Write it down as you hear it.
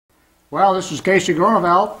Well, this is Casey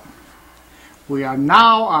Gronevelt. We are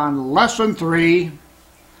now on Lesson 3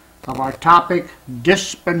 of our topic,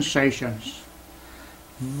 Dispensations.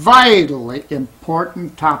 Vitally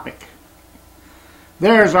important topic.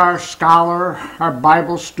 There's our scholar, our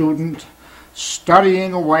Bible student,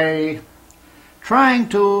 studying away, trying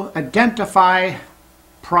to identify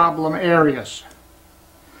problem areas.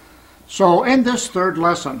 So in this third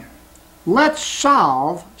lesson, let's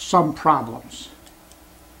solve some problems.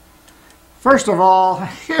 First of all,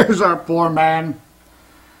 here's our poor man.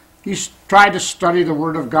 He's tried to study the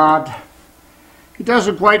Word of God. He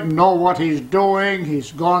doesn't quite know what he's doing.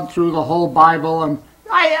 He's gone through the whole Bible, and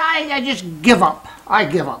I just give up. I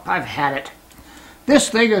give up. I've had it. This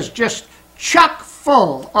thing is just chock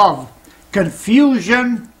full of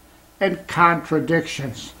confusion and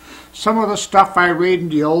contradictions. Some of the stuff I read in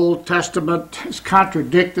the Old Testament is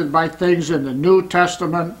contradicted by things in the New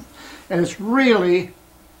Testament, and it's really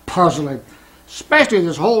puzzling, especially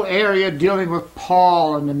this whole area dealing with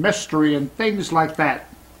Paul and the mystery and things like that.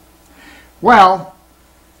 Well,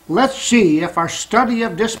 let's see if our study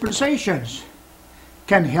of dispensations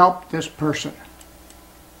can help this person.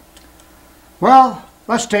 Well,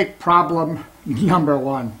 let's take problem number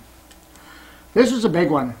 1. This is a big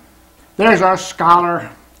one. There's our scholar.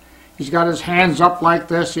 He's got his hands up like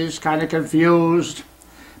this. He's kind of confused.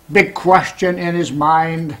 Big question in his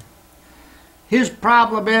mind. His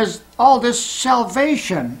problem is, all this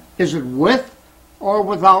salvation, is it with or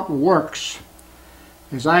without works?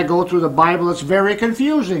 As I go through the Bible, it's very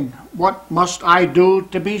confusing. What must I do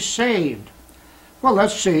to be saved? Well,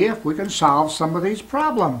 let's see if we can solve some of these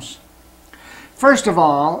problems. First of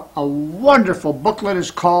all, a wonderful booklet is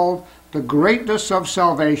called The Greatness of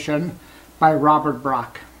Salvation by Robert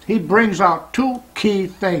Brock. He brings out 2 key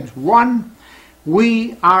things. 1,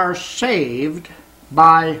 we are saved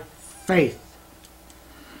by faith.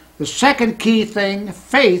 The second key thing,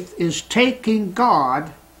 faith, is taking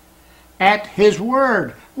God at His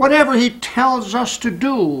word. Whatever He tells us to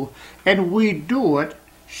do, and we do it,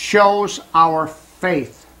 shows our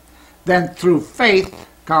faith. Then through faith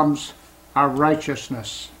comes our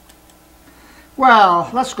righteousness.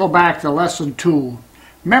 Well, let's go back to lesson 2.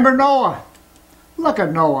 Remember Noah? Look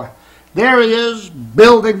at Noah. There he is,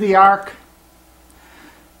 building the ark.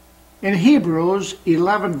 In Hebrews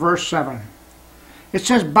 11, verse 7, it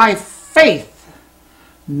says, by faith,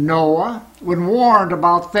 Noah, when warned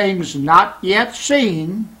about things not yet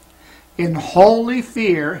seen, in holy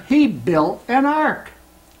fear, he built an ark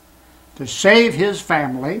to save his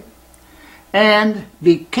family, and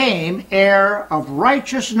became heir of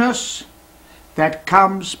righteousness that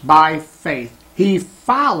comes by faith. He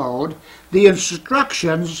followed the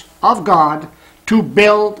instructions of God to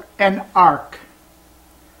build an ark.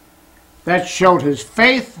 That showed his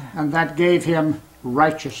faith, and that gave him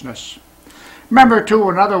righteousness. Remember,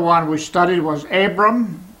 too, another one we studied was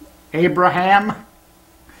Abraham.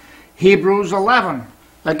 Hebrews 11.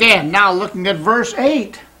 Again, now looking at verse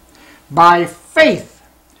 8. By faith,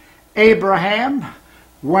 Abraham,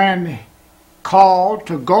 when called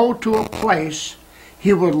to go to a place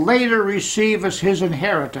he would later receive as his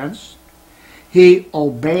inheritance, he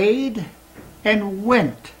obeyed and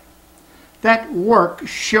went. That work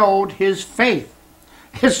showed his faith.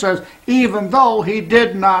 It says, even though he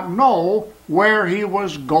did not know where he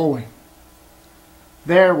was going.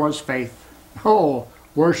 There was faith. Oh,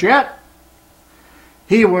 worse yet,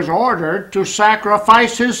 he was ordered to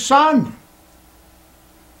sacrifice his son.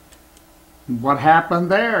 What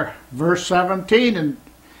happened there? Verse 17 in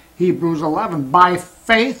Hebrews 11. By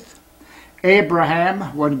faith,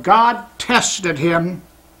 Abraham, when God tested him,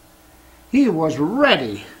 he was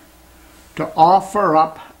ready to offer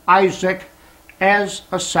up Isaac as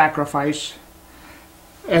a sacrifice,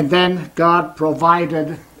 and then God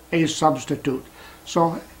provided a substitute.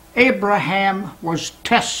 So Abraham was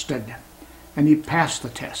tested, and he passed the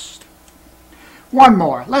test. One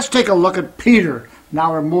more. Let's take a look at Peter.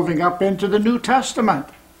 Now we're moving up into the New Testament.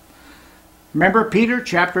 Remember Peter,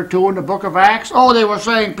 chapter 2 in the book of Acts? Oh, they were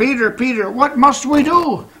saying, Peter, Peter, what must we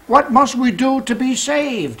do? What must we do to be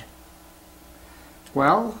saved?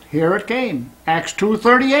 Well, here it came. Acts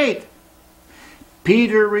 2:38.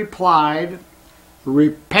 Peter replied,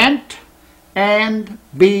 repent and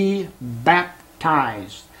be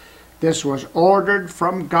baptized. This was ordered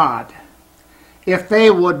from God. If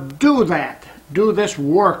they would do that, do this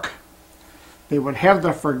work, they would have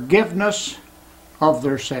the forgiveness of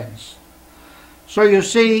their sins. So you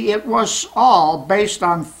see, it was all based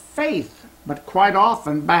on faith, but quite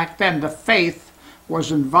often back then the faith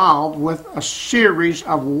was involved with a series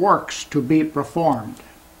of works to be performed.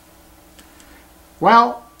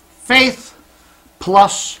 Well, faith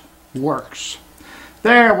plus works.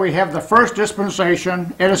 There we have the first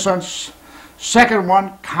dispensation, innocence. Second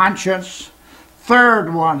one, conscience.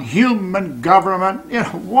 Third one, human government.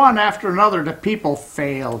 One after another the people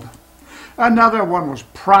failed. Another one was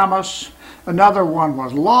promise. Another one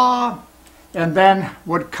was law. And then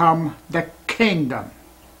would come the kingdom.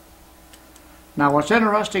 Now what's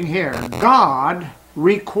interesting here, God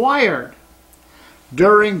required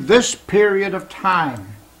during this period of time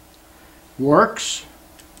works,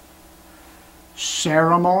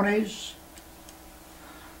 ceremonies,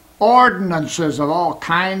 ordinances of all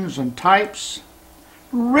kinds and types,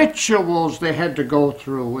 rituals they had to go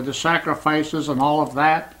through with the sacrifices and all of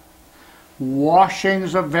that,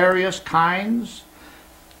 washings of various kinds,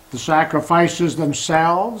 the sacrifices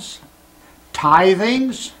themselves,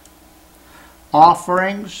 tithings,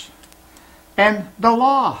 offerings, and the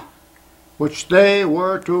law, which they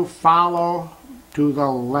were to follow to the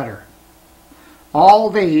letter. All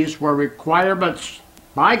these were requirements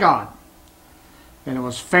by God, and it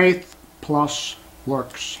was faith plus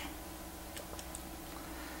works.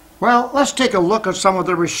 Well, let's take a look at some of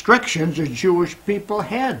the restrictions the Jewish people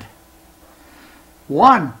had.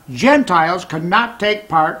 1. Gentiles could not take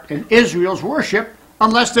part in Israel's worship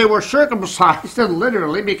unless they were circumcised and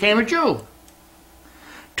literally became a Jew.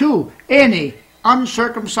 2. Any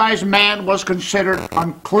uncircumcised man was considered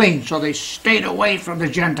unclean, so they stayed away from the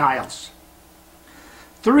Gentiles.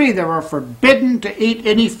 3. They were forbidden to eat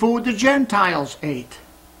any food the Gentiles ate.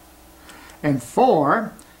 And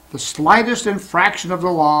 4. The slightest infraction of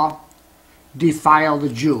the law defiled the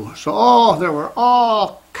Jew. So there were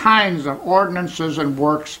all kinds of ordinances and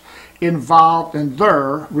works involved in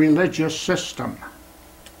their religious system.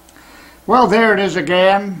 Well, there it is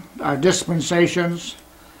again, dispensations,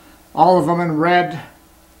 all of them in red.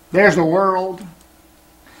 There's the world.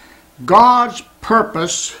 God's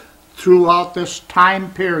purpose throughout this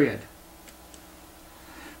time period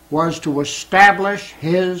was to establish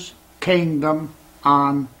His kingdom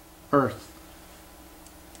on earth.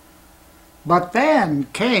 But then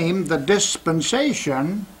came the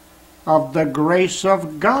dispensation of the grace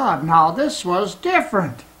of God. Now this was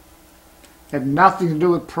different. It had nothing to do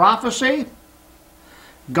with prophecy.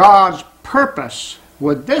 God's purpose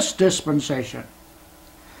with this dispensation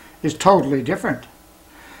is totally different.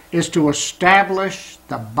 It's to establish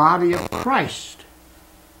the body of Christ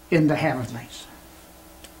in the heavenlies.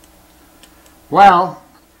 Well,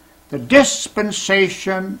 the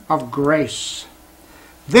dispensation of grace.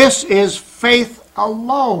 This is faith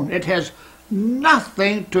alone. It has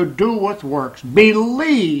nothing to do with works.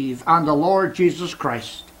 Believe on the Lord Jesus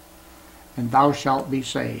Christ, and thou shalt be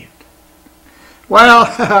saved.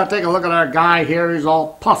 Well, take a look at our guy here. He's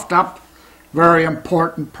all puffed up. Very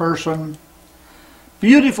important person.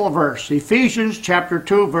 Beautiful verse. Ephesians chapter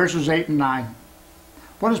 2, verses 8 and 9.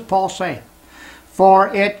 What does Paul say?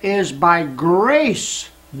 For it is by grace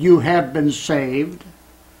you have been saved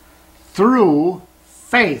through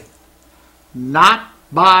faith, not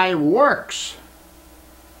by works.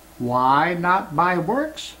 Why not by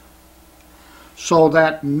works? So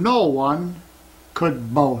that no one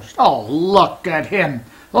could boast. Oh, look at him.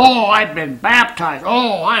 Oh, I've been baptized.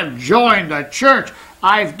 Oh, I've joined the church.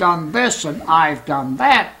 I've done this and I've done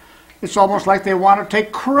that. It's almost like they want to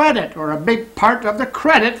take credit or a big part of the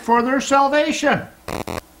credit for their salvation.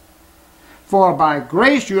 For by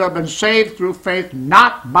grace you have been saved through faith,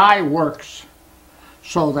 not by works,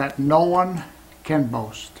 so that no one can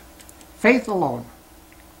boast. Faith alone.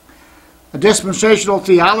 A dispensational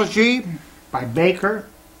theology by Baker.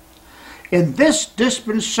 In this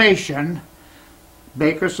dispensation,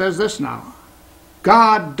 Baker says this now,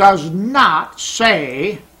 God does not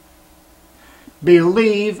say,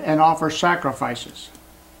 believe and offer sacrifices.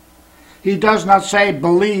 He does not say,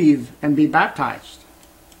 believe and be baptized.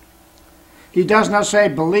 He does not say,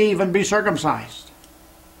 believe and be circumcised.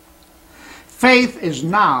 Faith is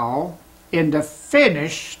now in the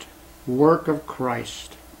finished work of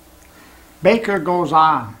Christ. Baker goes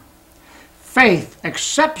on. Faith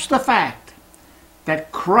accepts the fact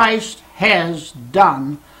that Christ has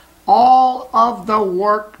done all of the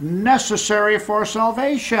work necessary for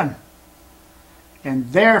salvation,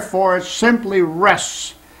 and therefore it simply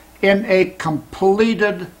rests in a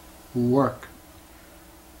completed work.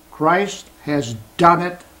 Christ has done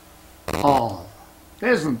it all.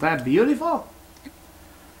 Isn't that beautiful?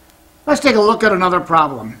 Let's take a look at another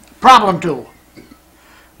problem. Problem 2.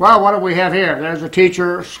 Well, what do we have here? There's a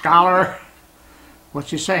teacher, scholar.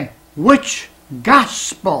 What's he saying? Which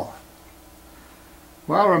gospel?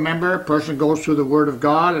 Well, remember, a person goes through the Word of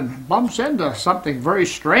God and bumps into something very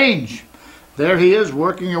strange. There he is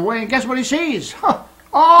working away, and guess what he sees?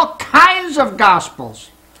 All kinds of gospels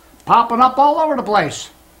popping up all over the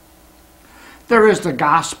place. There is the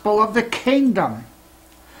gospel of the kingdom.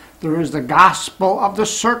 There is the gospel of the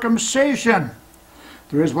circumcision.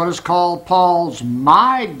 There is what is called Paul's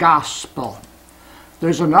my gospel.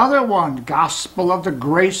 There's another one, gospel of the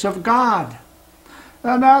grace of God.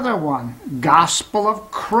 Another one, gospel of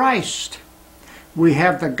Christ. We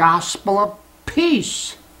have the gospel of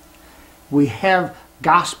peace. We have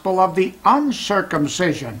gospel of the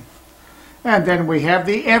uncircumcision. And then we have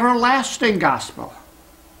the everlasting gospel.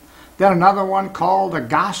 Then another one called the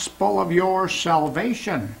gospel of your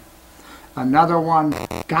salvation. Another one,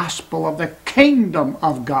 gospel of the kingdom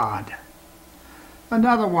of God.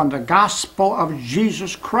 Another one, the gospel of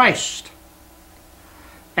Jesus Christ.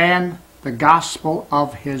 And the gospel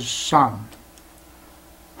of his Son.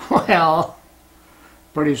 Well,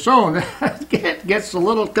 pretty soon it gets a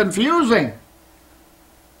little confusing.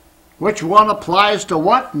 Which one applies to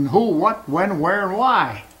what and who, what, when, where, and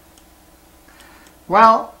why?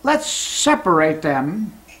 Well, let's separate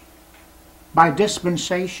them by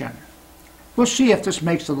dispensation. We'll see if this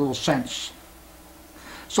makes a little sense.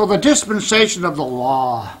 So the dispensation of the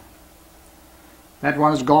law, that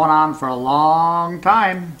one has gone on for a long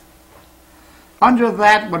time. Under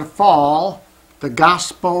that would fall the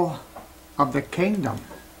gospel of the kingdom.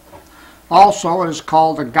 Also, it is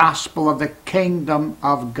called the gospel of the kingdom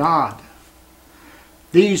of God.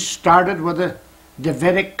 These started with the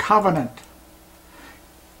Davidic covenant.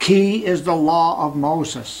 Key is the law of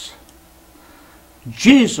Moses.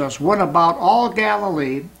 Jesus went about all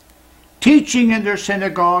Galilee, teaching in their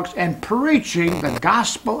synagogues and preaching the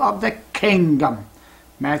gospel of the kingdom.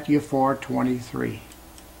 Matthew 4:23.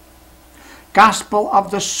 Gospel of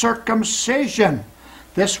the circumcision.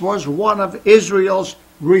 This was one of Israel's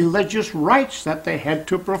religious rites that they had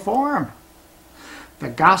to perform. The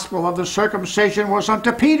gospel of the circumcision was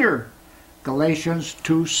unto Peter, Galatians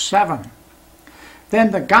 2:7.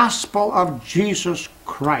 Then the gospel of Jesus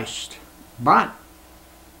Christ. But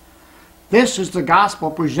this is the gospel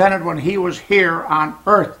presented when he was here on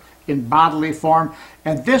earth in bodily form,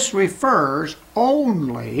 and this refers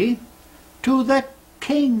only to the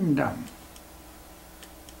kingdom.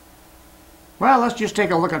 Well, let's just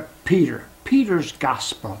take a look at Peter. Peter's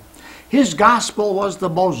gospel. His gospel was the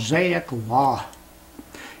Mosaic law.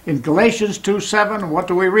 In Galatians 2:7, what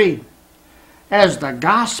do we read? As the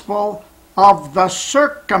gospel of the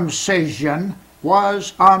circumcision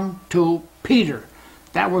was unto Peter.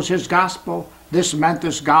 That was his gospel. This meant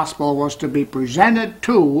this gospel was to be presented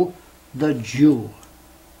to the Jew.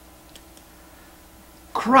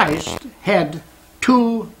 Christ had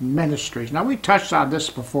two ministries. Now, we touched on this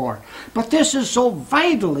before, but this is so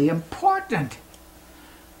vitally important.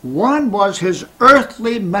 One was his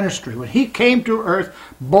earthly ministry. When he came to earth,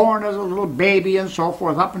 born as a little baby and so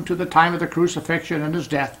forth, up until the time of the crucifixion and his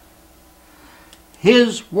death,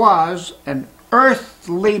 his was an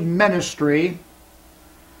earthly ministry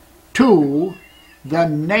to the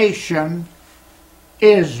nation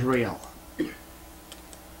Israel.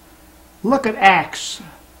 Look at Acts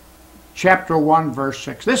chapter 1, verse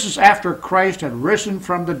 6. This is after Christ had risen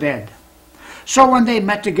from the dead. So when they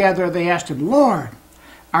met together, they asked him, Lord,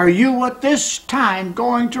 are you at this time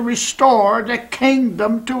going to restore the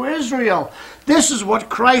kingdom to Israel? This is what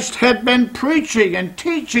Christ had been preaching and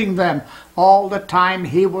teaching them all the time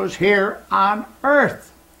he was here on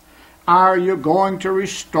earth. Are you going to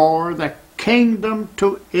restore the kingdom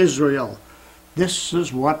to Israel? This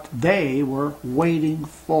is what they were waiting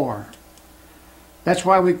for. That's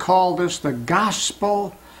why we call this the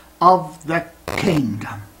gospel of the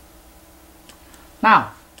kingdom.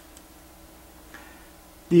 Now,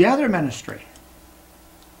 the other ministry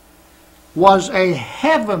was a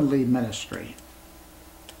heavenly ministry.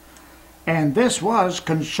 And this was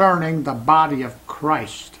concerning the body of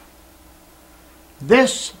Christ.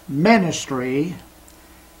 This ministry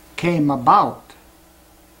came about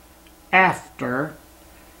after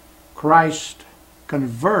Christ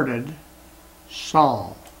converted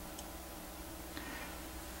Saul.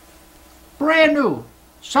 Brand new,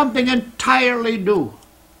 something entirely new.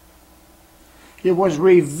 It was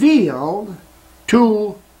revealed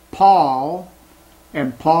to Paul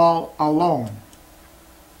and Paul alone,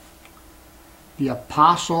 the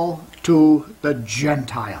apostle to the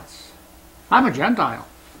Gentiles. I'm a Gentile.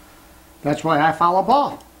 That's why I follow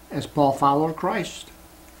Paul, as Paul followed Christ.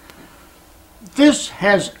 This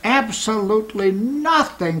has absolutely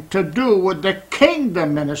nothing to do with the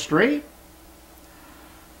kingdom ministry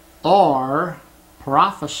or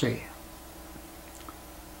prophecy.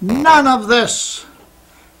 None of this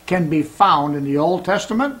can be found in the Old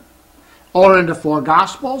Testament or in the four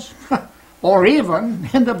Gospels or even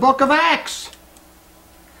in the book of Acts.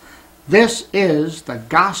 This is the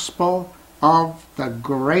gospel of the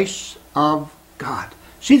grace of God.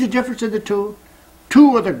 See the difference in the two?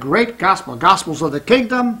 Two are the great gospel, gospels of the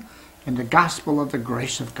kingdom and the gospel of the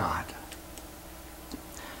grace of God.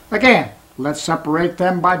 Again, let's separate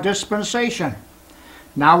them by dispensation.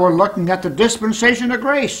 Now we're looking at the dispensation of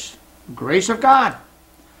grace, grace of God.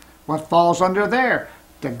 What falls under there?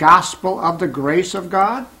 The gospel of the grace of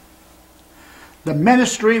God. The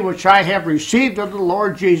ministry which I have received of the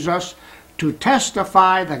Lord Jesus to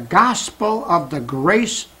testify the gospel of the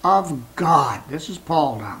grace of God. This is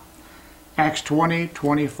Paul now. Acts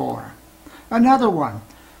 20:24. Another one.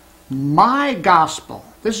 My gospel.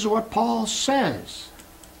 This is what Paul says.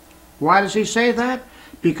 Why does he say that?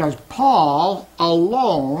 Because Paul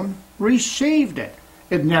alone received it.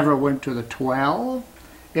 It never went to the 12.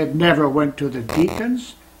 It never went to the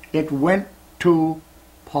deacons. It went to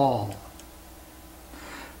Paul.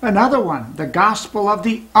 Another one, the gospel of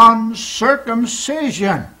the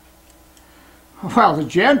uncircumcision. Well, the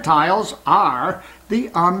Gentiles are the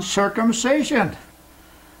uncircumcision.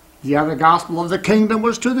 The other gospel of the kingdom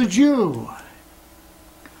was to the Jew.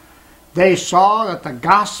 They saw that the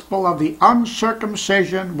gospel of the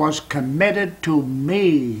uncircumcision was committed to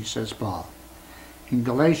me, says Paul, in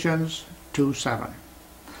Galatians 2:7.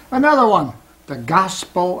 Another one, the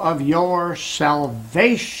gospel of your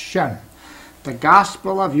salvation. The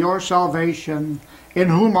gospel of your salvation, in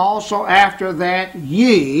whom also after that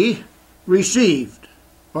ye received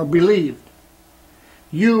or believed.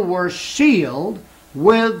 You were sealed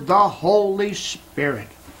with the Holy Spirit.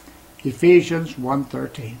 Ephesians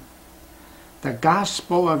 1:13. The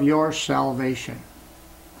gospel of your salvation,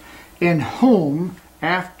 in whom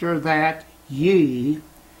after that ye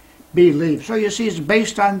believe. So you see, it's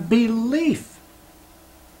based on belief.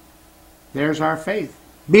 There's our faith.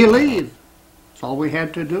 Believe. That's all we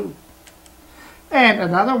had to do. And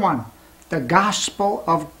another one, the gospel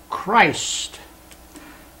of Christ.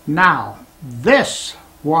 Now, this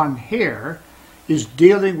one here is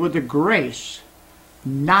dealing with the grace,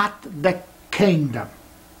 not the kingdom.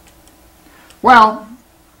 Well,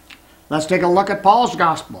 let's take a look at Paul's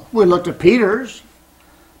gospel. We looked at Peter's.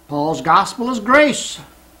 Paul's gospel is grace.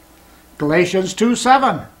 Galatians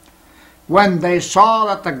 2:7. When they saw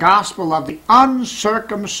that the gospel of the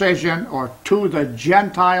uncircumcision, or to the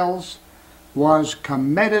Gentiles, was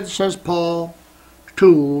committed, says Paul,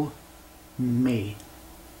 to me.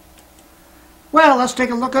 Well, let's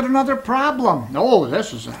take a look at another problem. Oh,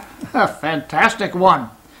 this is a fantastic one.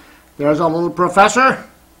 There's a little professor.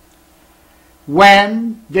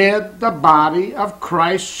 When did the body of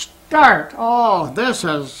Christ start? Oh, this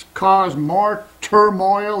has caused more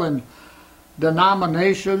turmoil in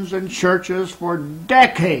denominations and churches for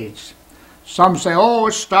decades. Some say, oh,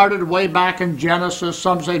 it started way back in Genesis.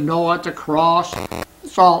 Some say, no, at the cross.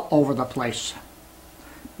 It's all over the place.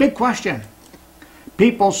 Big question.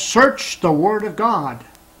 People search the Word of God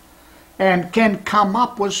and can come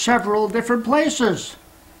up with several different places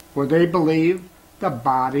where they believe the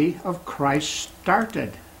body of Christ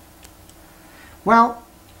started. Well,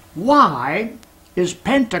 why is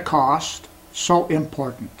Pentecost so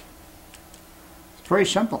important? It's very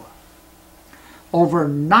simple. Over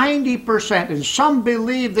 90%, and some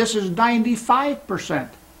believe this is 95%,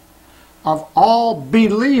 of all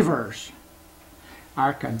believers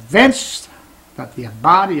are convinced that the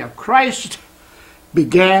body of Christ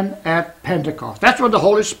began at Pentecost. That's when the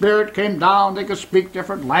Holy Spirit came down. They could speak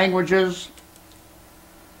different languages.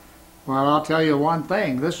 Well, I'll tell you one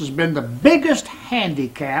thing. This has been the biggest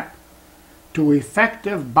handicap to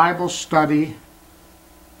effective Bible study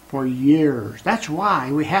for years. That's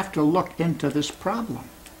why we have to look into this problem.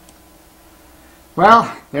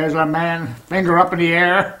 Well, there's our man, finger up in the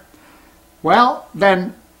air. Well,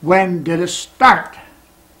 then, when did it start?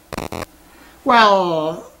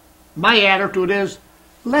 Well, my attitude is,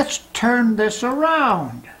 let's turn this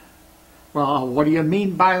around. Well, what do you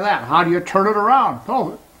mean by that? How do you turn it around?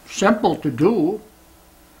 Oh, simple to do.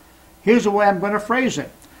 Here's the way I'm going to phrase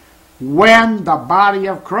it. When the body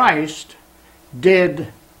of Christ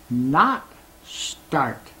did not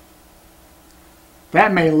start.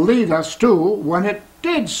 That may lead us to when it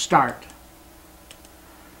did start.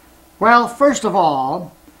 Well, first of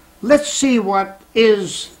all, let's see what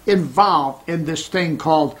is involved in this thing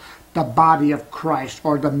called the body of Christ,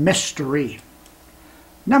 or the mystery.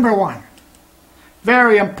 Number one,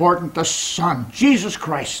 very important, the Son, Jesus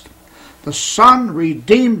Christ. The Son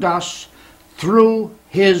redeemed us through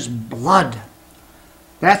His blood.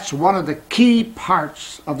 That's one of the key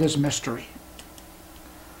parts of this mystery.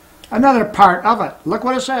 Another part of it, look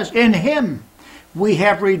what it says. In Him we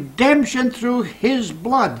have redemption through His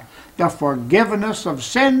blood, the forgiveness of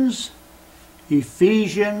sins,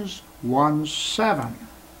 Ephesians 1:7.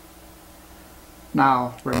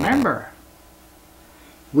 Now, remember,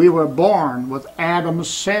 we were born with Adam's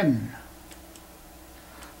sin.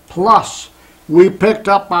 Plus, we picked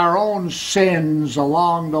up our own sins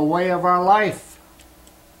along the way of our life.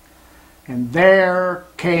 And there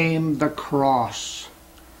came the cross.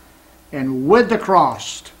 And with the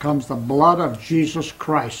cross comes the blood of Jesus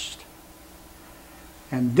Christ.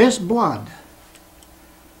 And this blood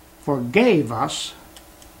forgave us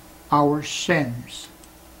our sins.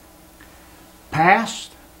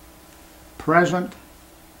 Past, present,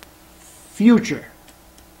 future.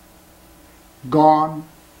 Gone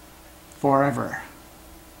forever.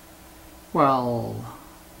 Well,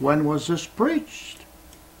 when was this preached?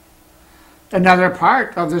 Another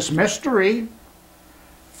part of this mystery,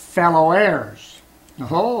 fellow heirs.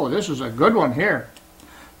 Oh, this is a good one here.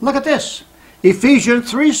 Look at this.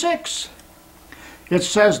 Ephesians 3:6. It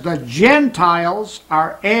says the Gentiles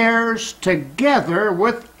are heirs together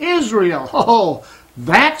with Israel. Oh,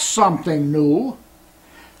 that's something new.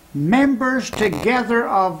 Members together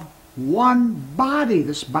of one body,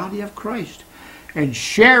 this body of Christ, and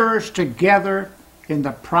sharers together in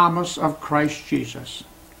the promise of Christ Jesus.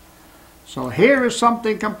 So here is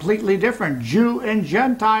something completely different. Jew and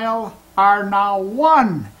Gentile are now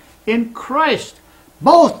one in Christ.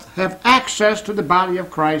 Both have access to the body of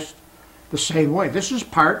Christ the same way. This is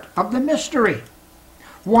part of the mystery.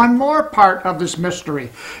 One more part of this mystery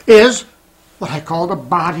is what I call the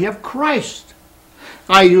body of Christ.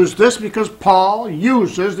 I use this because Paul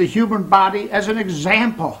uses the human body as an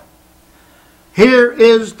example. Here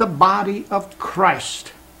is the body of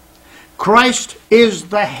Christ. Christ is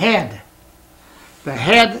the head. The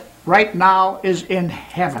head right now is in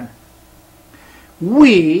heaven.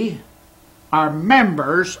 We are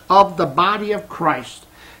members of the body of Christ,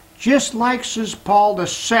 just like, says Paul, the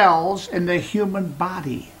cells in the human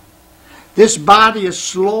body. This body is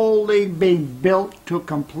slowly being built to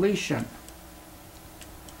completion.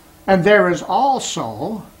 And there is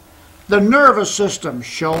also the nervous system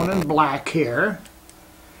shown in black here,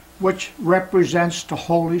 which represents the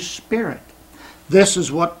Holy Spirit. This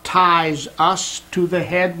is what ties us to the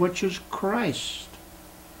head, which is Christ.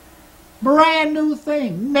 Brand new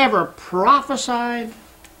thing, never prophesied.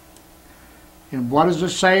 And what does it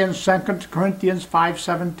say in 2 Corinthians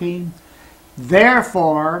 5:17?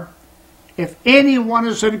 Therefore, if anyone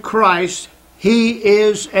is in Christ, he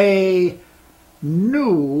is a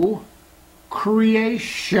new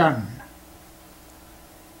creation.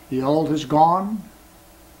 The old has gone,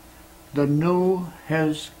 the new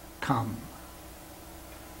has come.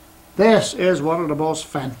 This is one of the most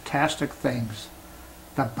fantastic things,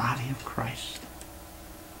 the body of Christ.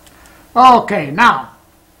 Okay, now,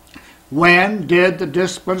 when did the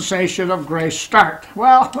dispensation of grace start?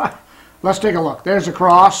 Well, let's take a look. There's a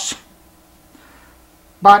cross.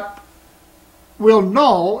 But we'll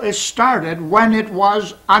know it started when it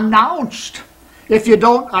was announced. If you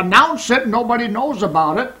don't announce it, nobody knows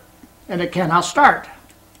about it, and it cannot start.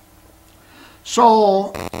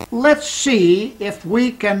 So let's see if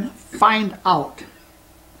we can find out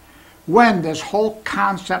when this whole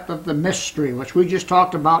concept of the mystery, which we just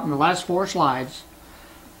talked about in the last 4 slides,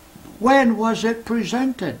 when was it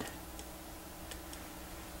presented?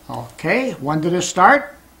 Okay, when did it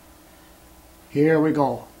start? Here we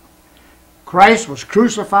go. Christ was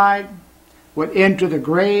crucified, went into the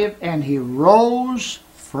grave, and he rose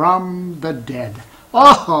from the dead.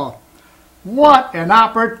 Oh, what an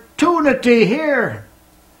opportunity here!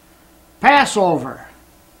 Passover.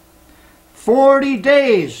 40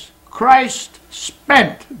 days Christ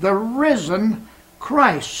spent, the risen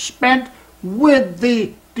Christ spent with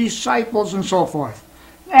the disciples and so forth.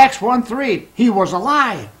 Acts 1:3, he was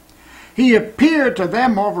alive. He appeared to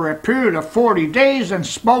them over a period of 40 days and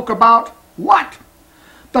spoke about what?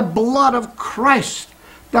 The blood of Christ,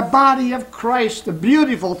 the body of Christ, the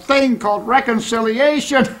beautiful thing called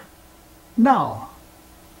reconciliation. No,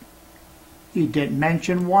 he didn't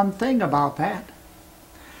mention one thing about that,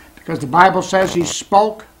 because the Bible says he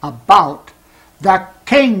spoke about the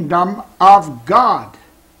kingdom of God.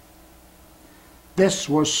 This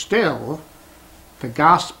was still the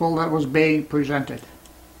gospel that was being presented.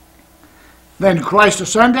 Then Christ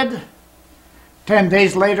ascended. 10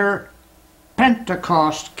 days later,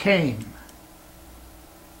 Pentecost came.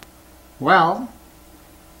 Well,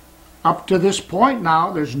 up to this point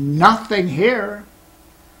now, there's nothing here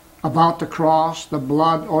about the cross, the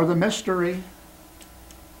blood, or the mystery.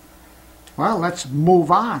 Well, let's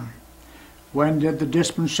move on. When did the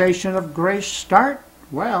dispensation of grace start?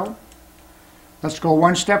 Well, let's go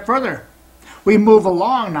one step further. We move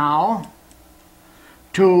along now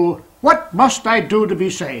to what must I do to be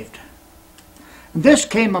saved? This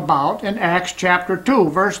came about in Acts chapter 2,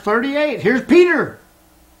 verse 38. Here's Peter.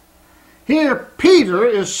 Here Peter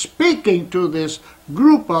is speaking to this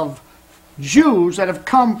group of Jews that have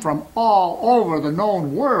come from all over the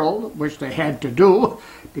known world, which they had to do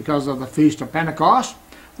because of the Feast of Pentecost.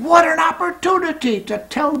 What an opportunity to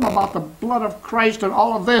tell them about the blood of Christ and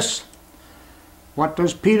all of this. What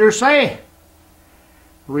does Peter say?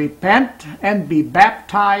 Repent and be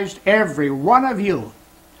baptized, every one of you,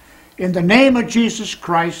 in the name of Jesus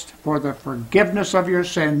Christ for the forgiveness of your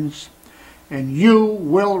sins, and you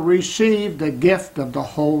will receive the gift of the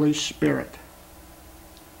Holy Spirit.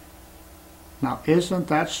 Now, isn't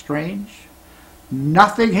that strange?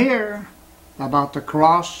 Nothing here about the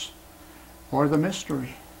cross or the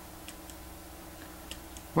mystery.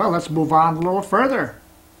 Well, let's move on a little further.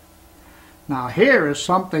 Now, here is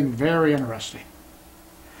something very interesting.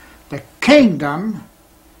 The kingdom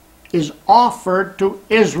is offered to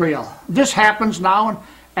Israel. This happens now in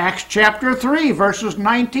Acts chapter 3, verses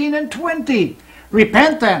 19 and 20.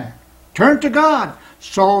 Repent then, turn to God,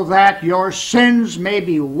 so that your sins may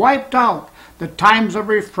be wiped out, the times of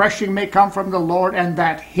refreshing may come from the Lord, and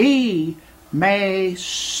that He may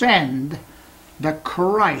send the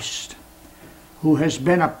Christ who has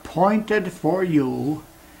been appointed for you,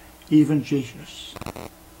 even Jesus.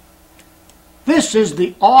 This is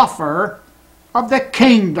the offer of the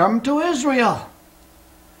kingdom to Israel.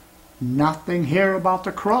 Nothing here about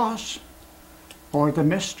the cross or the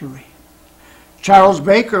mystery. Charles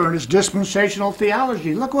Baker in his dispensational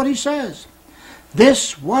theology, look what he says.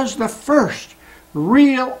 This was the first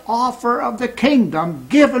real offer of the kingdom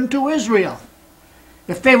given to Israel.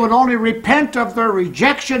 If they would only repent of their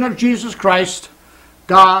rejection of Jesus Christ,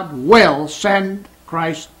 God will send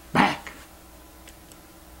Christ back.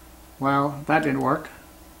 Well, that didn't work.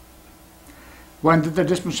 When did the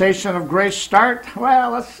dispensation of grace start?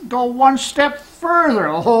 Well, let's go one step further.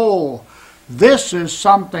 Oh, this is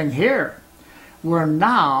something here. We're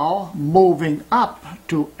now moving up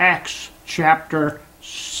to Acts chapter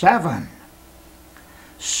 7.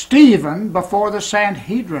 Stephen before the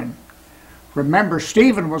Sanhedrin. Remember,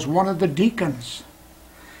 Stephen was one of the deacons.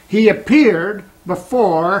 He appeared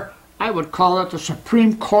before, I would call it, the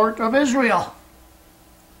Supreme Court of Israel.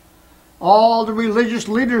 All the religious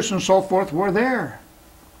leaders and so forth were there.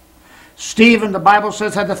 Stephen, the Bible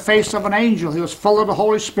says, had the face of an angel. He was full of the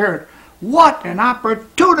Holy Spirit. What an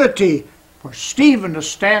opportunity for Stephen to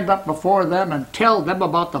stand up before them and tell them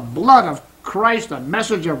about the blood of Christ, a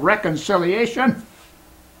message of reconciliation.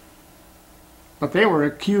 But they were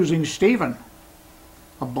accusing Stephen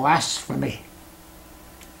of blasphemy.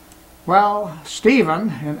 Well,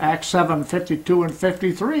 Stephen, in Acts 7:52 and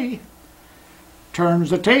 53, turns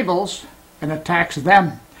the tables and attacks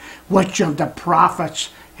them. Which of the prophets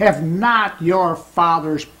have not your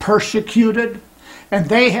fathers persecuted? And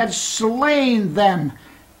they had slain them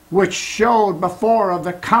which showed before of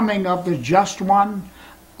the coming of the just one,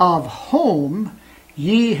 of whom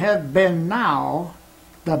ye have been now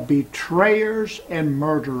the betrayers and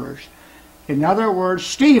murderers. In other words,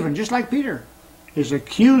 Stephen, just like Peter, is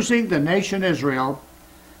accusing the nation Israel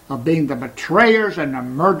of being the betrayers and the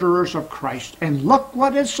murderers of Christ. And look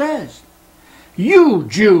what it says. You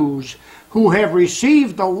Jews who have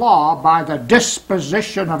received the law by the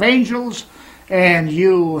disposition of angels, and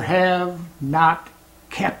you have not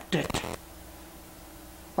kept it.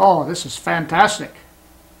 Oh, this is fantastic.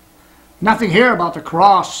 Nothing here about the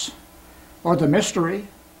cross or the mystery.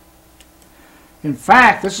 In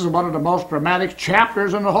fact, this is one of the most dramatic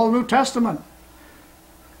chapters in the whole New Testament.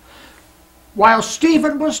 While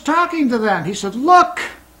Stephen was talking to them, he said, look,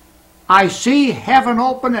 I see heaven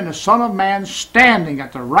open and the Son of Man standing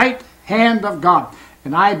at the right hand of God.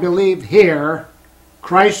 And I believe here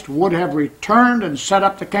Christ would have returned and set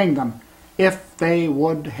up the kingdom if they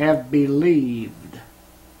would have believed.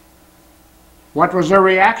 What was their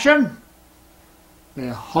reaction? They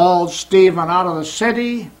hauled Stephen out of the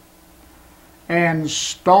city and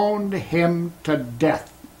stoned him to death.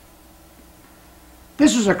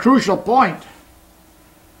 This is a crucial point.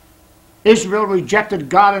 Israel rejected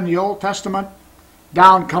God in the Old Testament.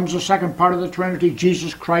 Down comes the second part of the Trinity,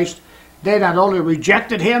 Jesus Christ. They not only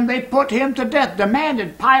rejected him, they put him to death,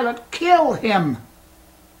 demanded Pilate kill him.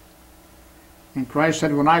 And Christ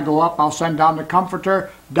said, when I go up, I'll send down the Comforter.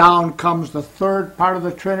 Down comes the third part of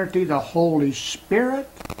the Trinity, the Holy Spirit.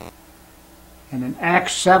 And in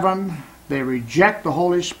Acts 7, they reject the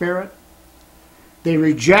Holy Spirit. They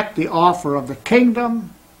reject the offer of the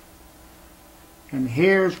kingdom. And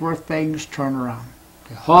here's where things turn around.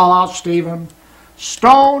 They haul out Stephen,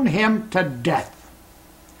 stone him to death.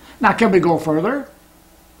 Now, can we go further?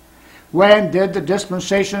 When did the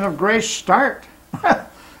dispensation of grace start?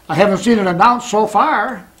 I haven't seen it announced so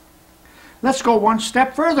far. Let's go one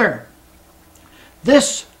step further.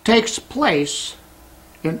 This takes place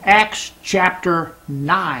in Acts chapter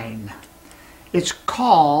 9. It's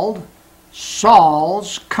called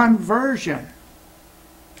Saul's conversion.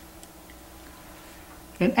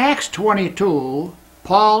 In Acts 22,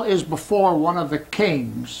 Paul is before one of the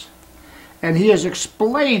kings, and he is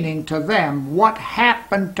explaining to them what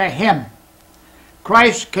happened to him.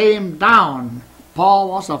 Christ came down. Paul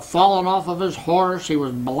must have fallen off of his horse. He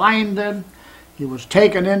was blinded. He was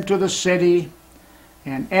taken into the city,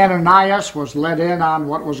 and Ananias was let in on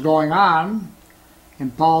what was going on.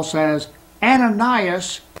 And Paul says,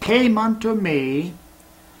 Ananias came unto me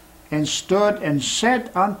and stood and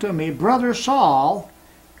said unto me, Brother Saul,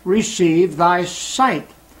 receive thy sight.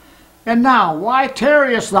 And now, why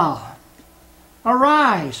tarriest thou?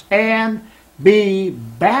 Arise and be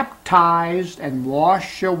baptized and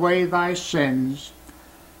wash away thy sins,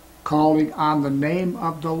 calling on the name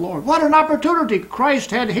of the Lord. What an opportunity Christ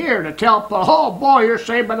had here to tell Paul, oh boy, you're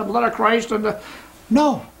saved by the blood of Christ.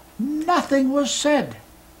 No, nothing was said.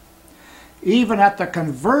 Even at the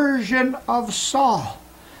conversion of Saul,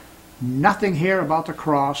 nothing here about the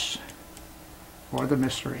cross or the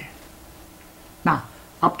mystery. Now,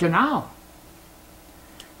 up to now,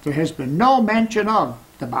 there has been no mention of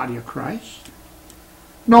the body of Christ,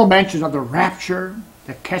 no mention of the rapture,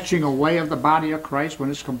 the catching away of the body of Christ when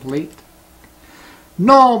it's complete,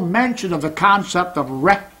 no mention of the concept of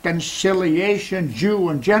reconciliation, Jew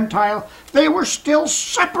and Gentile. They were still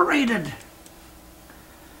separated.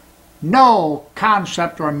 No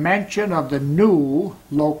concept or mention of the new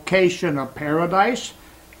location of paradise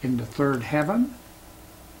in the third heaven.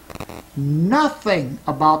 Nothing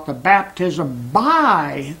about the baptism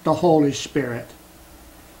by the Holy Spirit,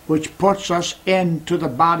 which puts us into the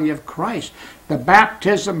body of Christ. The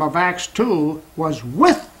baptism of Acts 2 was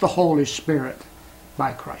with the Holy Spirit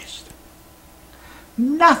by Christ.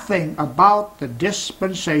 Nothing about the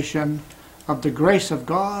dispensation of the grace of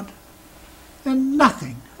God, and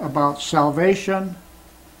nothing about salvation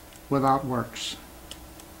without works.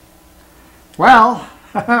 Well,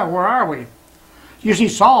 where are we? You see,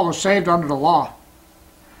 Saul was saved under the law.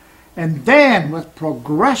 And then, with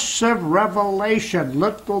progressive revelation,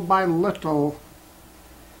 little by little,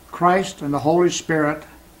 Christ and the Holy Spirit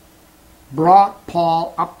brought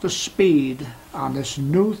Paul up to speed on this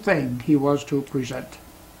new thing he was to present.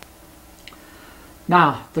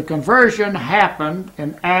 Now, the conversion happened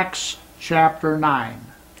in Acts chapter 9.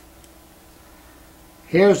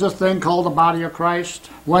 Here's the thing called the body of Christ.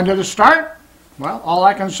 When did it start? Well, all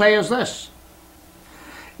I can say is this.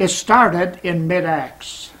 It started in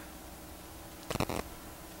mid-Acts.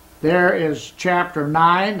 There is chapter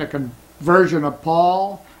 9, the conversion of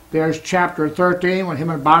Paul. There's chapter 13, when him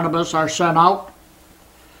and Barnabas are sent out.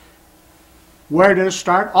 Where did it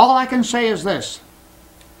start? All I can say is this.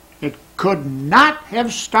 It could not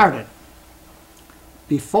have started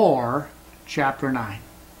before chapter 9.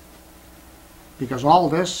 Because all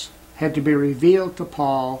this had to be revealed to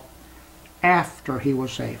Paul after he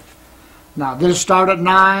was saved. Now, did it start at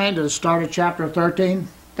 9? Did it start at chapter 13?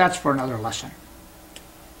 That's for another lesson.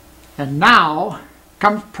 And now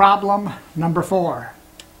comes problem number 4.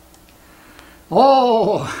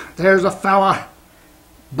 Oh, there's a fella,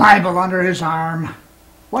 Bible under his arm.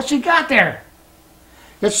 What's he got there?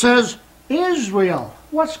 It says, Israel.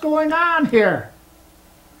 What's going on here?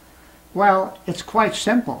 Well, it's quite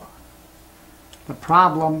simple. The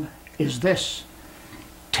problem is this: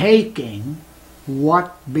 taking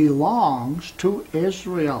what belongs to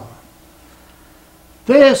Israel.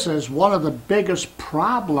 This is one of the biggest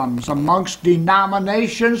problems amongst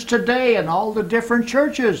denominations today in all the different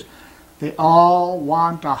churches. They all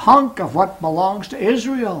want a hunk of what belongs to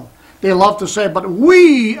Israel. They love to say, but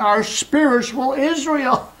we are spiritual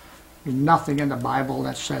Israel. There's nothing in the Bible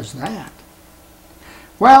that says that.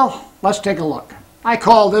 Well, let's take a look. I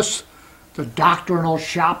call this the doctrinal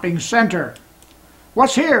shopping center.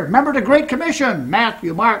 What's here? Remember the Great Commission,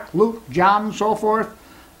 Matthew, Mark, Luke, John, and so forth.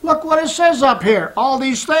 Look what it says up here. All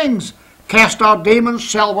these things. Cast out demons,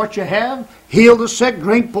 sell what you have, heal the sick,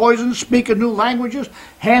 drink poison, speak in new languages,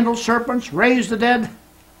 handle serpents, raise the dead.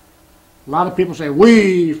 A lot of people say,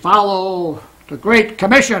 we follow the Great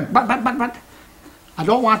Commission. But, I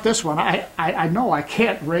don't want this one. I know I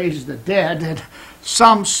can't raise the dead. And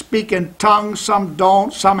some speak in tongues, some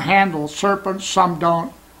don't. Some handle serpents, some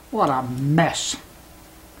don't. What a mess.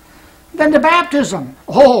 Then the baptism.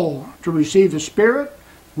 Oh, to receive the Spirit,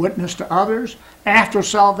 witness to others, after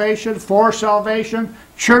salvation, for salvation,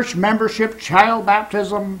 church membership, child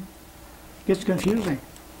baptism. Gets confusing.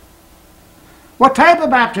 What type of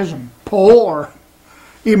baptism? Pour,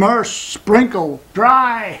 immerse, sprinkle,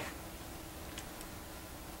 dry.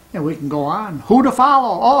 And we can go on. Who to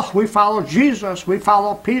follow? Oh, we follow Jesus. We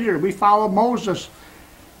follow Peter. We follow Moses.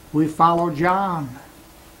 We follow John.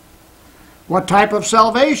 What type of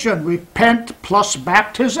salvation? Repent plus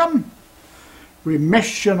baptism.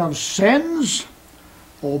 Remission of sins.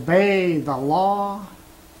 Obey the law.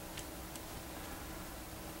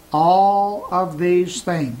 All of these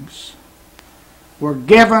things were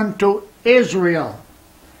given to Israel,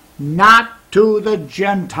 not to the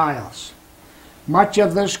Gentiles. Much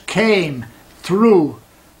of this came through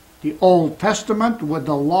the Old Testament with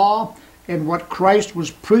the law and what Christ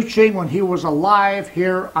was preaching when he was alive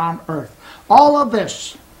here on earth. All of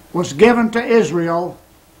this was given to Israel,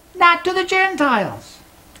 not to the Gentiles.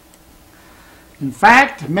 In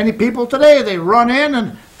fact, many people today, they run in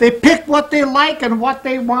and they pick what they like and what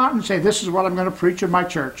they want and say, this is what I'm going to preach in my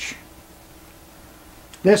church.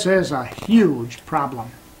 This is a huge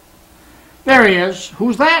problem. There he is.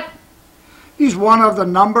 Who's that? He's one of the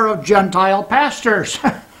number of Gentile pastors.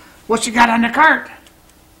 What's he got on the cart?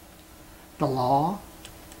 The law,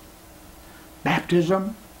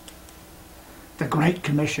 baptism, the Great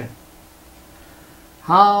Commission.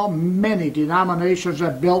 How many denominations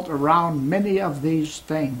are built around many of these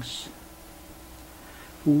things?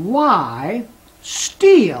 Why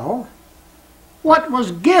steal what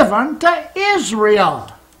was given to Israel?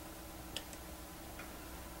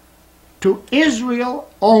 To Israel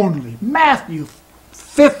only. Matthew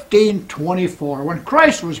 15:24. When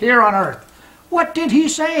Christ was here on earth, what did he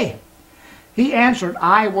say? He answered,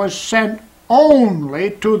 I was sent only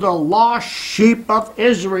to the lost sheep of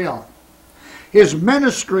Israel. His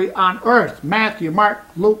ministry on earth, Matthew, Mark,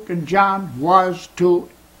 Luke, and John, was to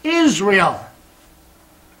Israel.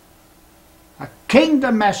 A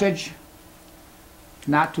kingdom message,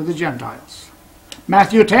 not to the Gentiles.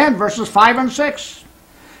 Matthew 10, verses 5 and 6.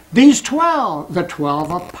 These 12, the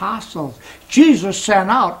 12 apostles, Jesus sent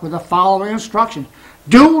out with the following instructions.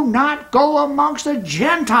 Do not go amongst the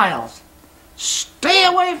Gentiles. Stay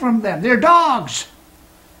away from them. They're dogs.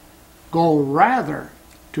 Go rather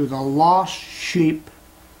to the lost sheep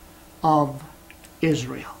of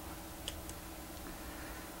Israel.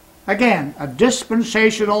 Again, a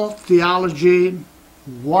dispensational theology,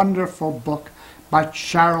 wonderful book by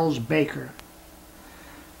Charles Baker.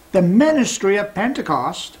 The ministry of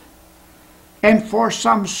Pentecost, and for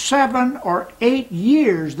some 7 or 8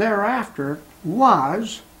 years thereafter,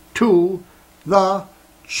 was to the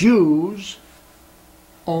Jews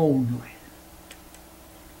only.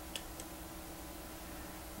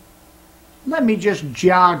 Let me just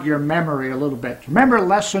jog your memory a little bit. Remember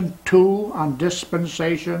lesson 2 on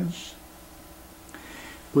dispensations?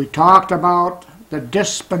 We talked about the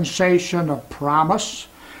dispensation of promise.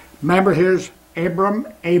 Remember, here's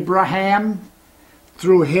Abraham.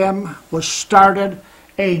 Through him was started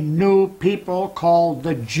a new people called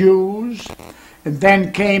the Jews. And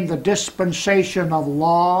then came the dispensation of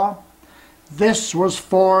law. This was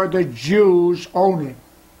for the Jews only.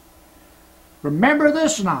 Remember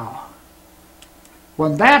this now.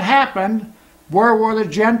 When that happened, where were the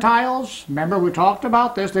Gentiles? Remember, we talked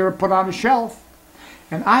about this. They were put on a shelf.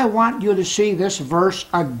 And I want you to see this verse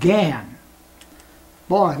again.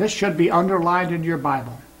 Boy, this should be underlined in your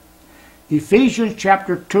Bible. Ephesians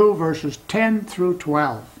chapter 2, verses 10 through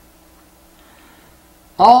 12.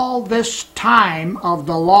 All this time of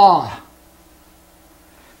the law,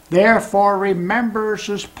 therefore remember,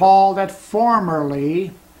 says Paul, that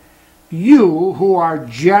formerly you who are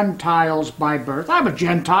Gentiles by birth, I'm a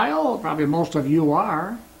Gentile, probably most of you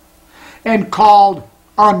are, and called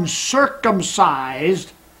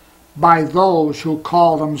uncircumcised by those who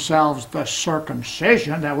call themselves the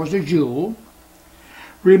circumcision, that was a Jew.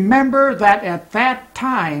 Remember that at that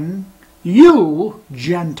time you,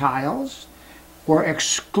 Gentiles, were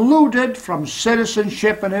excluded from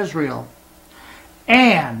citizenship in Israel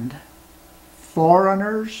and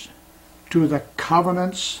foreigners to the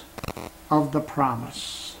covenants of the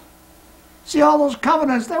promise. See, all those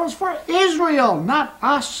covenants, that was for Israel, not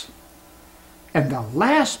us. And the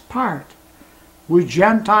last part, we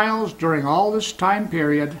Gentiles during all this time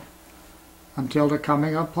period, until the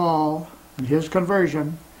coming of Paul and his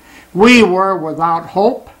conversion, we were without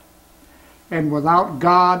hope and without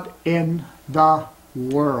God in the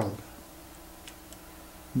world.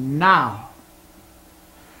 Now,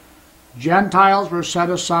 Gentiles were set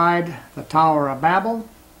aside, the Tower of Babel.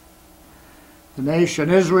 The nation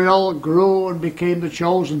Israel grew and became the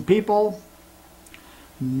chosen people.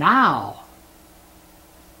 Now,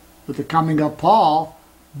 with the coming of Paul,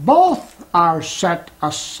 Both are set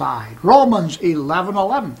aside. Romans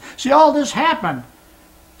 11:11. See, all this happened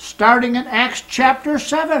starting in Acts chapter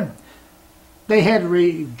 7. They had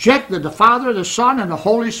rejected the Father, the Son, and the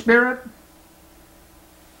Holy Spirit,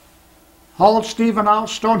 hauled Stephen out,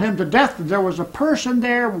 stoned him to death. There was a person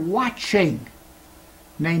there watching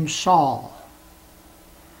named Saul.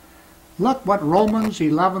 Look what Romans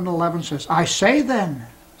 11:11 says. I say then,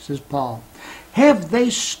 says Paul, have they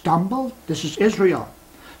stumbled? This is Israel.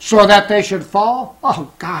 So that they should fall?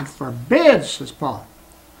 Oh, God forbid, says Paul.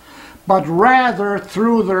 But rather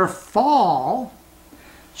through their fall,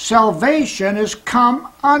 salvation is come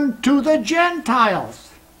unto the Gentiles.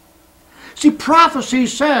 See, prophecy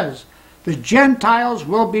says the Gentiles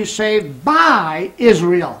will be saved by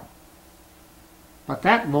Israel. But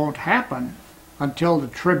that won't happen until the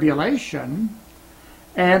tribulation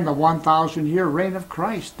and the 1,000-year reign of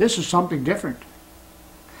Christ. This is something different.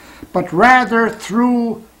 But rather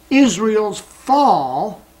through Israel's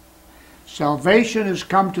fall, salvation has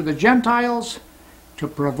come to the Gentiles to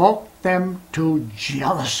provoke them to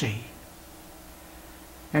jealousy.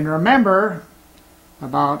 And remember,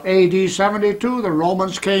 about AD 72, the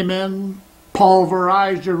Romans came in,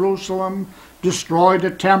 pulverized Jerusalem, destroyed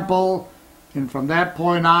the temple, and from that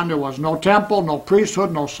point on there was no temple, no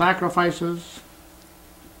priesthood, no sacrifices.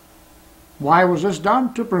 Why was this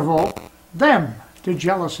done? To provoke them to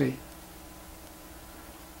jealousy.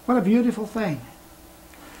 What a beautiful thing.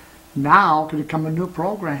 Now can come a new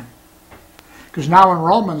program. Because now in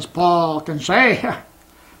Romans, Paul can say,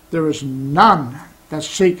 there is none that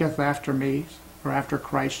seeketh after me or after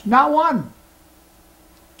Christ. Not one.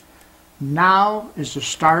 Now is the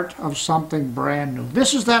start of something brand new.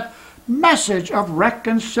 This is that message of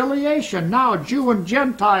reconciliation. Now Jew and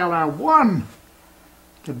Gentile are one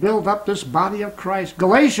to build up this body of Christ.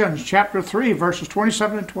 Galatians chapter 3, verses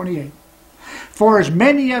 27 and 28. For as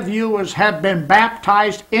many of you as have been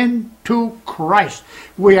baptized into Christ.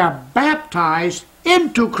 We are baptized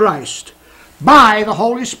into Christ by the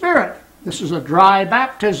Holy Spirit. This is a dry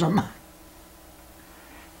baptism.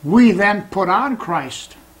 We then put on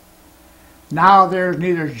Christ. Now there is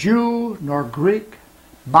neither Jew nor Greek,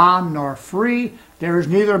 bond nor free. There is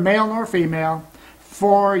neither male nor female.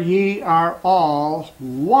 For ye are all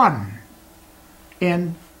one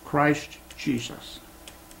in Christ Jesus.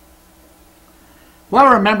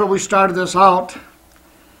 Well, remember we started this out.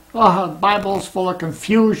 Oh, the Bible's full of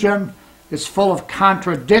confusion. It's full of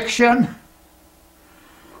contradiction.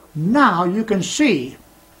 Now you can see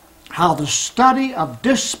how the study of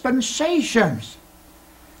dispensations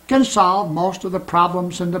can solve most of the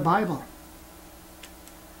problems in the Bible.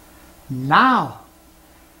 Now,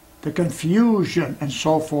 the confusion and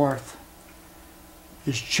so forth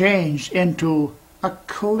is changed into a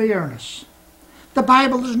clearness. The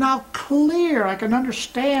Bible is now clear. I can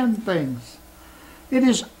understand things. It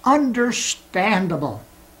is understandable.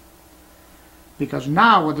 Because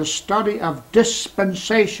now with the study of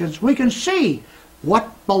dispensations, we can see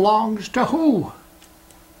what belongs to who.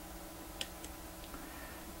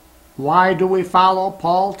 Why do we follow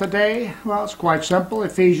Paul today? Well, it's quite simple.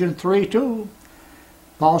 Ephesians 3:2.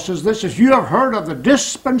 Paul says this, if you have heard of the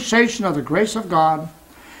dispensation of the grace of God,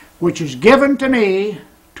 which is given to me,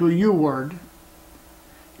 to you word,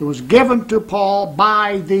 it was given to Paul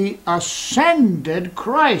by the ascended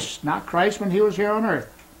Christ, not Christ when he was here on earth.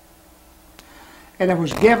 And it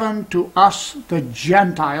was given to us, the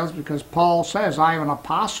Gentiles, because Paul says, I am an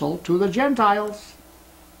apostle to the Gentiles.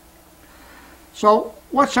 So,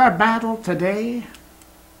 what's our battle today?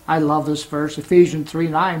 I love this verse, Ephesians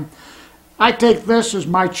 3:9. I take this as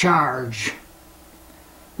my charge,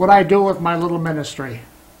 what I do with my little ministry,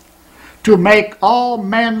 to make all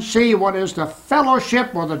men see what is the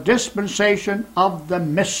fellowship or the dispensation of the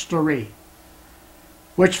mystery,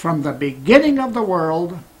 which from the beginning of the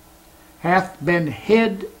world hath been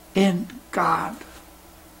hid in God.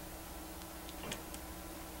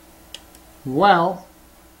 Well,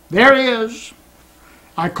 there he is.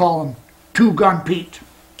 I call him Two-Gun Pete.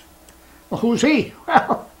 Well, who's he?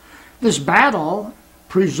 Well, this battle,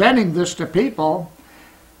 presenting this to people,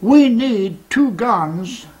 we need two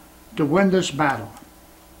guns to win this battle.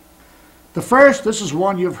 The first, this is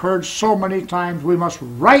one you've heard so many times, we must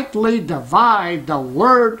rightly divide the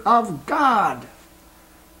Word of God.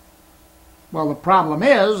 Well, the problem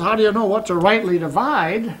is, how do you know what to rightly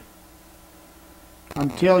divide?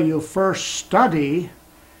 Until you first study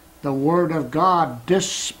the Word of God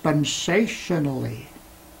dispensationally.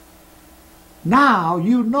 Now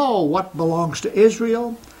you know what belongs to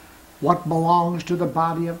Israel, what belongs to the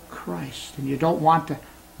body of Christ, and you don't want to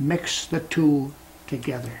mix the two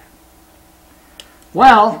together.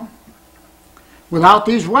 Well, Without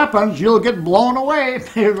these weapons, you'll get blown away.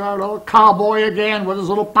 Here's our little cowboy again with his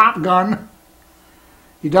little pop gun.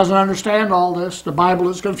 He doesn't understand all this. The Bible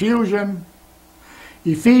is confusion.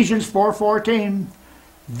 Ephesians 4:14,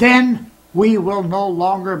 then we will no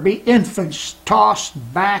longer be infants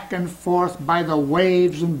tossed back and forth by the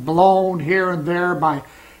waves and blown here and there by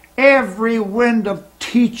every wind of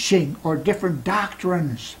teaching or different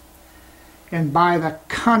doctrines, and by the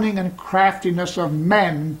cunning and craftiness of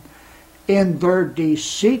men in their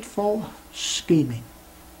deceitful scheming.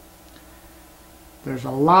 There's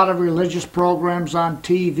a lot of religious programs on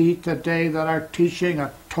TV today that are teaching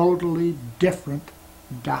a totally different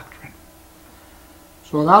doctrine.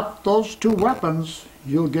 So without those two weapons,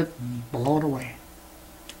 you'll get blown away.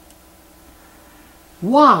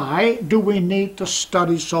 Why do we need to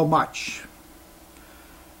study so much?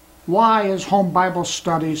 Why is home Bible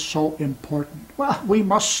study so important? Well, we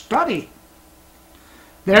must study.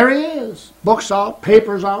 There he is, books out,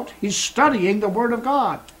 papers out. He's studying the Word of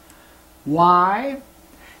God. Why?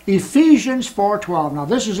 Ephesians 4:12. Now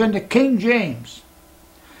this is in the King James.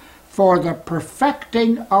 For the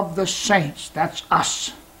perfecting of the saints, that's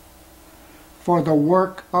us. For the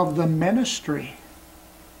work of the ministry.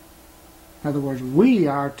 In other words, we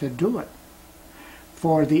are to do it.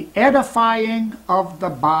 For the edifying of the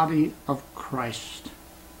body of Christ.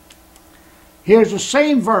 Here's the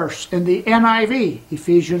same verse in the NIV,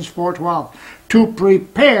 Ephesians 4:12. To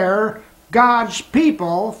prepare God's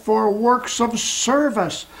people for works of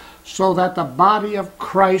service, so that the body of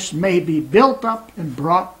Christ may be built up and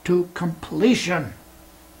brought to completion.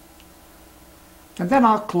 And then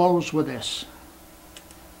I'll close with this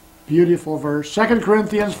beautiful verse, 2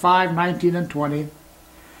 Corinthians 5:19 and 20.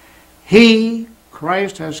 He,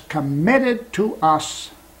 Christ, has committed to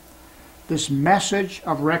us this message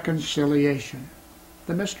of reconciliation,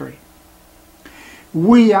 the mystery.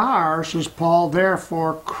 We are, says Paul,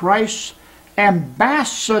 therefore Christ's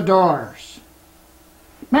ambassadors.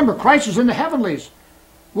 Remember, Christ is in the heavenlies.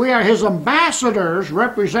 We are his ambassadors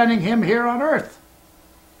representing him here on earth.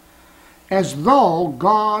 As though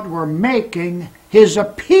God were making his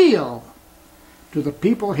appeal to the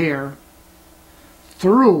people here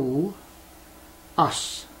through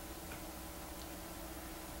us.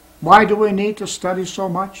 Why do we need to study so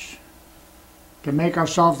much? To make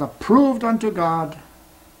ourselves approved unto God,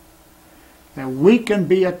 that we can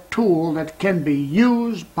be a tool that can be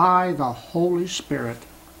used by the Holy Spirit.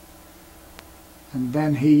 And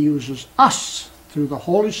then he uses us through the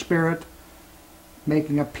Holy Spirit,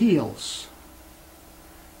 making appeals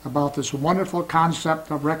about this wonderful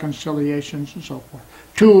concept of reconciliations and so forth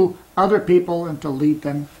to other people and to lead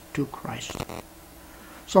them to Christ.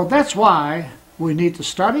 So that's why we need to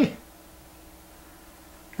study.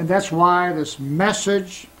 And that's why this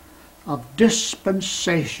message of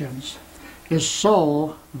dispensations is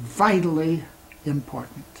so vitally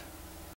important.